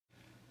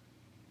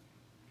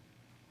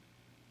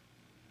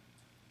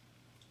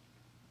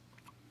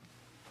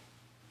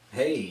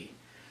Hey,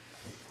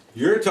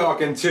 you're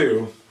talking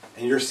to,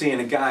 and you're seeing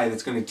a guy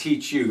that's going to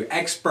teach you,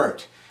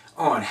 expert,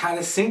 on how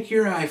to sync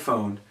your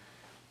iPhone,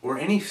 or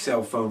any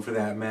cell phone for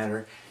that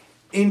matter,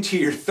 into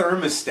your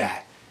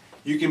thermostat.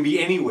 You can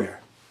be anywhere.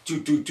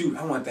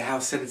 I want the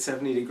house set at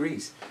 70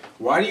 degrees.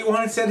 Why do you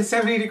want it set at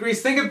 70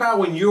 degrees? Think about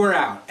when you're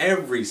out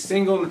every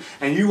single,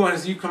 and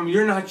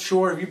you're not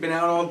sure if you've been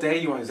out all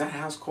day, is that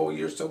house cold?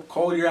 You're so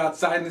cold, you're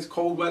outside in this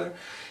cold weather,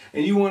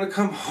 and you want to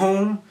come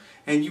home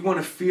and you want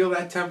to feel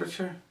that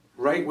temperature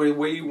right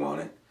where you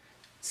want it.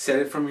 Set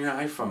it from your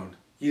iPhone.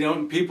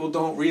 People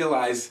don't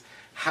realize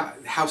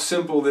how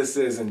simple this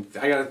is, and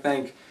I got to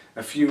thank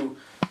a few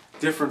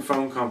different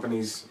phone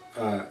companies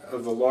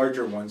of the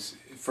larger ones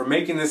for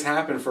making this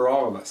happen for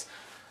all of us.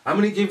 I'm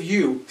going to give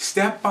you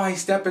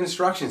step-by-step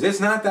instructions. It's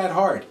not that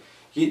hard.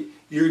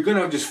 You're going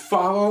to just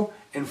follow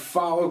and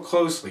follow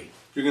closely.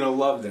 You're going to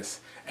love this,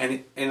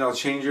 and it'll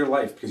change your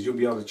life because you'll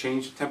be able to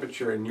change the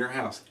temperature in your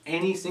house,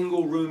 any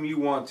single room you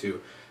want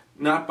to,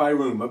 not by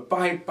room, but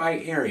by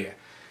area.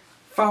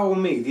 Follow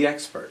me, the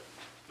expert.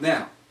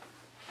 Now,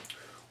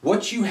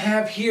 what you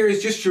have here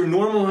is just your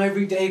normal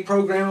everyday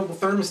programmable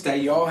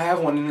thermostat. You all have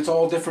one, and it's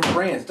all different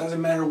brands. It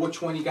doesn't matter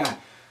which one you got.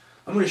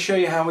 I'm going to show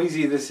you how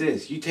easy this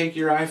is. You take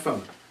your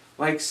iPhone,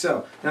 like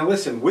so. Now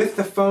listen, with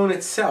the phone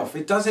itself,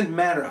 it doesn't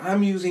matter.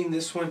 I'm using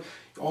this one.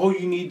 All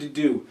you need to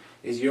do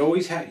is you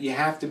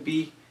have to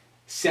be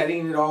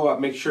setting it all up.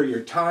 Make sure your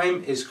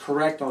time is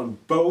correct on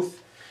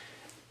both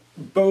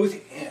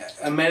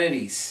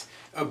amenities.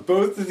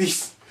 Both of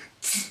these.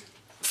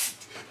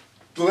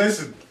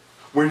 Listen,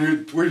 when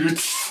you're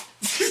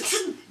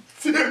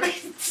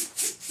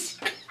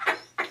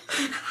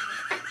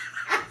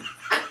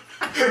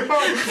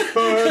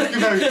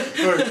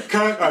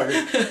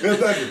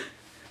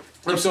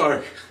I'm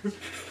sorry.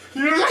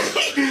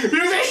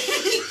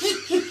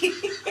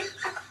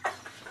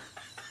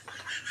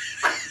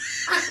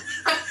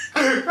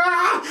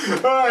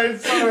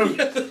 Alright, so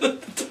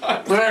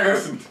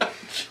listen.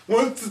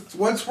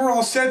 Once we're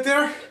all set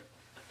there.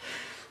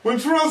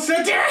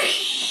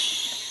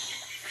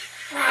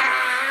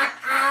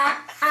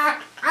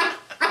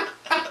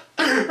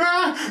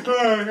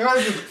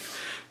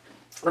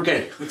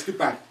 Okay, let's get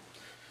back.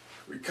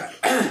 Recut.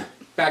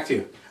 Back to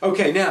you.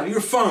 Okay, now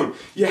your phone.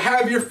 You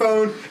have your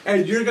phone,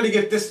 and you're going to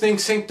get this thing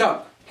synced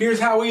up. Here's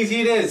how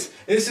easy it is.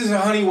 This is a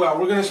Honeywell.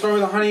 We're going to start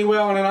with a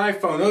Honeywell and an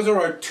iPhone. Those are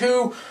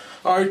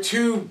our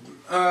two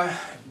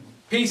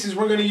pieces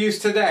we're going to use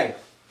today.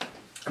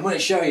 I'm going to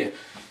show you.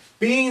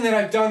 Being that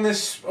I've done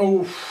this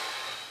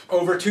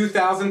over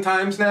 2,000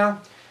 times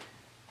now,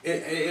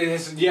 it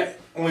is yet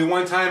only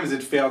one time has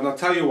it failed, and I'll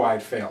tell you why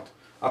it failed.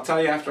 I'll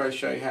tell you after I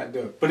show you how to do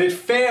it. But it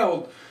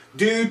failed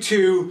due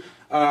to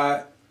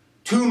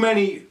too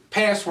many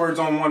passwords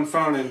on one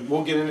phone, and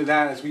we'll get into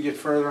that as we get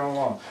further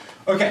along.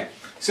 Okay,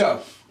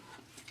 so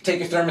take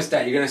your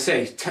thermostat. You're going to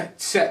say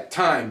set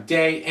time,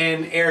 day,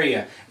 and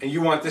area, and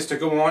you want this to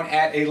go on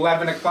at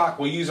 11 o'clock.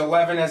 We'll use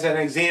 11 as an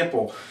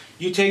example.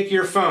 You take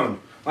your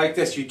phone like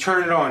this. You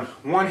turn it on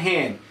one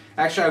hand.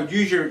 Actually, I would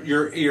use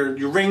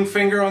your ring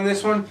finger on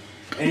this one,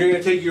 and you're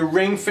going to take your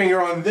ring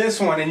finger on this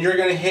one, and you're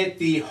going to hit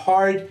the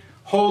hard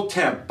hold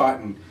temp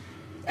button.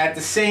 At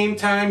the same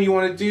time, you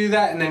want to do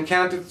that, and then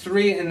count to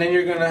 3, and then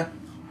you're gonna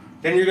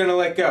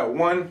let go.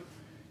 1,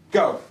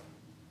 go.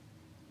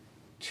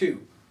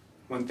 2,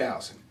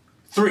 1,000.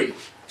 3,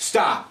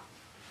 stop.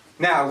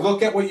 Now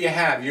look at what you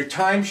have. Your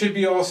time should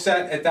be all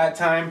set at that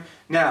time.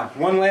 Now,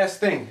 one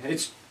last thing.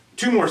 It's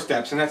 2 more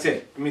steps, and that's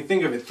it. I mean,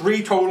 think of it.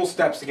 3 total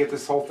steps to get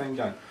this whole thing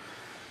done.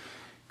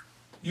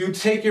 You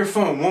take your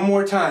phone one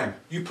more time.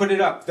 You put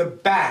it up the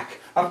back,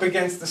 up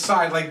against the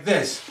side like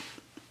this.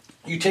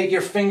 You take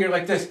your finger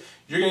like this.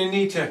 You're going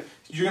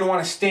to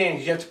want to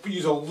stand. You have to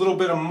use a little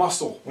bit of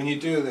muscle when you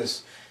do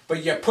this.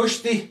 But you push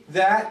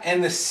that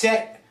and the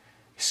set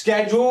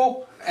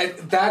schedule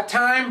at that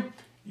time,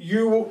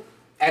 you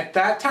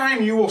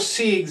will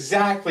see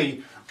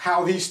exactly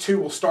how these two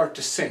will start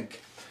to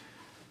sync.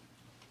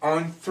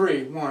 On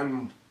 3,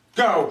 1,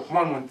 go.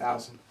 1,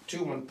 1,000,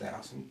 2,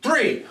 1,000,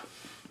 3.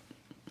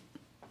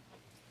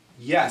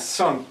 Yes,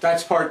 sunk.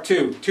 That's part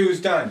 2. 2's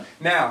done.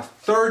 Now,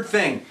 third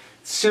thing,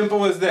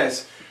 simple as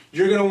this.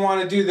 You're going to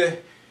want to do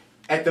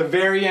at the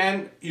very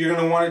end, you're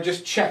going to want to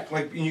just check.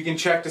 Like, you can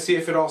check to see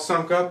if it all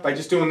sunk up by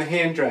just doing the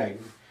hand drag.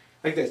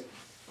 Like this.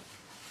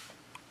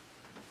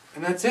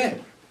 And that's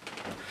it.